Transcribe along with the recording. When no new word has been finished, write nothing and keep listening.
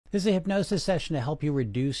This is a hypnosis session to help you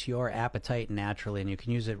reduce your appetite naturally, and you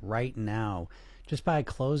can use it right now just by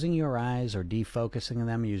closing your eyes or defocusing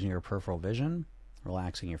them using your peripheral vision,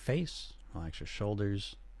 relaxing your face, relax your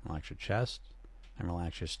shoulders, relax your chest, and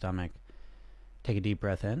relax your stomach. Take a deep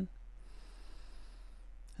breath in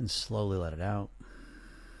and slowly let it out.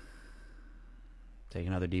 Take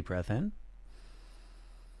another deep breath in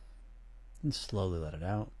and slowly let it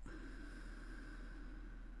out.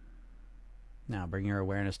 Now bring your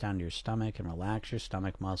awareness down to your stomach and relax your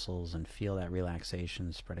stomach muscles and feel that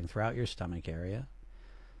relaxation spreading throughout your stomach area.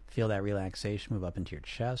 Feel that relaxation move up into your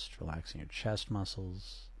chest, relaxing your chest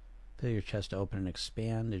muscles. Feel your chest open and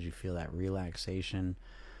expand as you feel that relaxation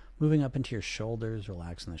moving up into your shoulders,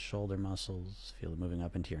 relaxing the shoulder muscles. Feel it moving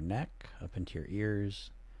up into your neck, up into your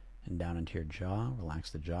ears, and down into your jaw. Relax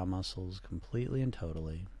the jaw muscles completely and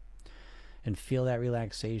totally. And feel that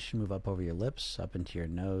relaxation move up over your lips, up into your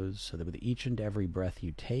nose, so that with each and every breath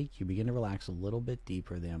you take, you begin to relax a little bit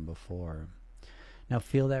deeper than before. Now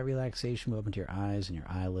feel that relaxation move up into your eyes and your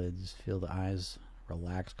eyelids. Feel the eyes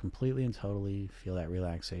relax completely and totally. Feel that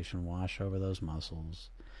relaxation wash over those muscles.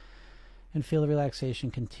 And feel the relaxation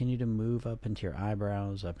continue to move up into your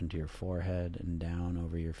eyebrows, up into your forehead, and down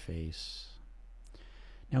over your face.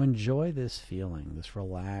 Now enjoy this feeling, this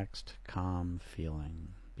relaxed, calm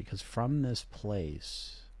feeling. Because from this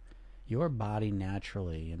place, your body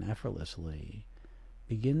naturally and effortlessly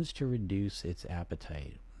begins to reduce its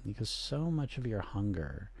appetite. Because so much of your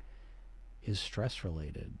hunger is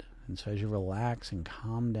stress-related. And so as you relax and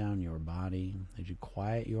calm down your body, as you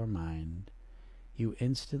quiet your mind, you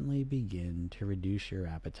instantly begin to reduce your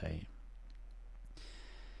appetite.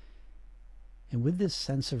 And with this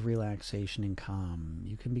sense of relaxation and calm,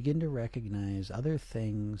 you can begin to recognize other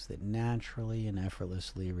things that naturally and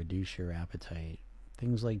effortlessly reduce your appetite.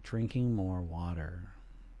 Things like drinking more water.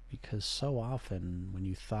 Because so often when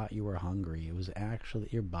you thought you were hungry, it was actually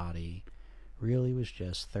that your body really was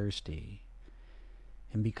just thirsty.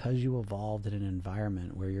 And because you evolved in an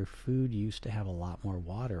environment where your food used to have a lot more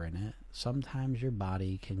water in it, sometimes your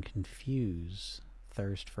body can confuse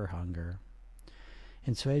thirst for hunger.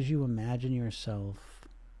 And so as you imagine yourself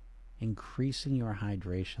increasing your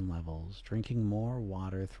hydration levels, drinking more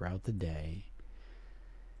water throughout the day,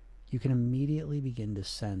 you can immediately begin to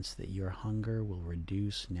sense that your hunger will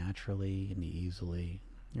reduce naturally and easily,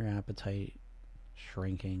 your appetite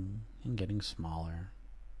shrinking and getting smaller.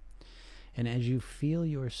 And as you feel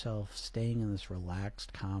yourself staying in this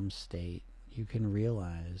relaxed, calm state, you can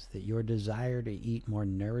realize that your desire to eat more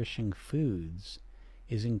nourishing foods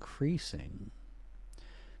is increasing.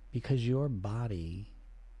 Because your body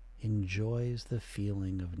enjoys the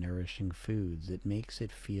feeling of nourishing foods. It makes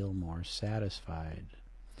it feel more satisfied.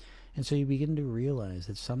 And so you begin to realize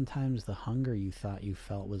that sometimes the hunger you thought you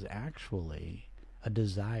felt was actually a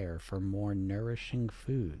desire for more nourishing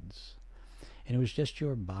foods. And it was just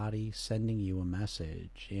your body sending you a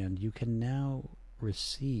message. And you can now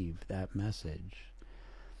receive that message.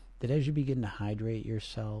 That as you begin to hydrate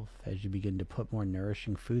yourself, as you begin to put more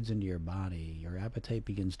nourishing foods into your body, your appetite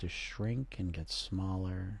begins to shrink and get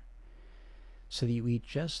smaller, so that you eat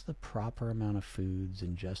just the proper amount of foods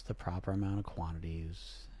in just the proper amount of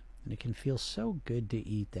quantities. And it can feel so good to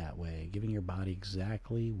eat that way, giving your body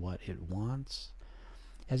exactly what it wants,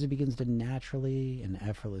 as it begins to naturally and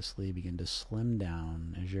effortlessly begin to slim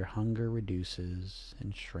down as your hunger reduces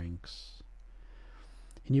and shrinks.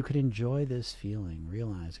 And you could enjoy this feeling,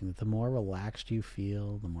 realizing that the more relaxed you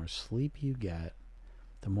feel, the more sleep you get,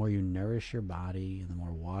 the more you nourish your body, and the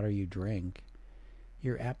more water you drink,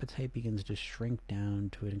 your appetite begins to shrink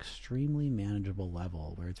down to an extremely manageable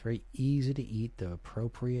level, where it's very easy to eat the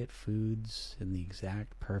appropriate foods in the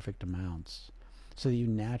exact perfect amounts, so that you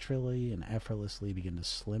naturally and effortlessly begin to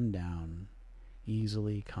slim down,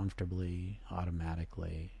 easily, comfortably,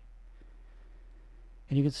 automatically.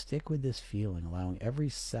 And you can stick with this feeling, allowing every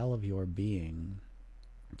cell of your being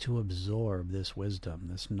to absorb this wisdom,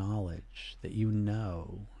 this knowledge that you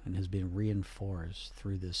know and has been reinforced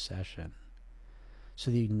through this session.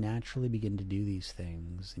 So that you naturally begin to do these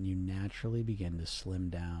things, and you naturally begin to slim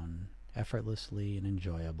down effortlessly and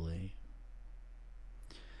enjoyably.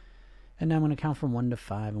 And now I'm going to count from 1 to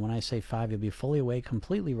 5, and when I say 5, you'll be fully awake,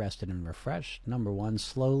 completely rested and refreshed. Number 1,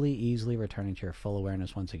 slowly, easily returning to your full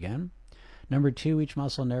awareness once again. Number 2, each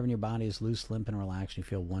muscle and nerve in your body is loose, limp, and relaxed. You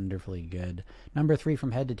feel wonderfully good. Number 3,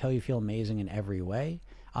 from head to toe, you feel amazing in every way.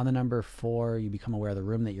 On the number 4, you become aware of the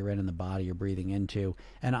room that you're in and the body you're breathing into.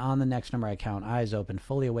 And on the next number I count, eyes open,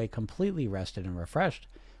 fully awake, completely rested and refreshed.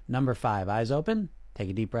 Number 5, eyes open, take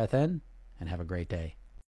a deep breath in, and have a great day.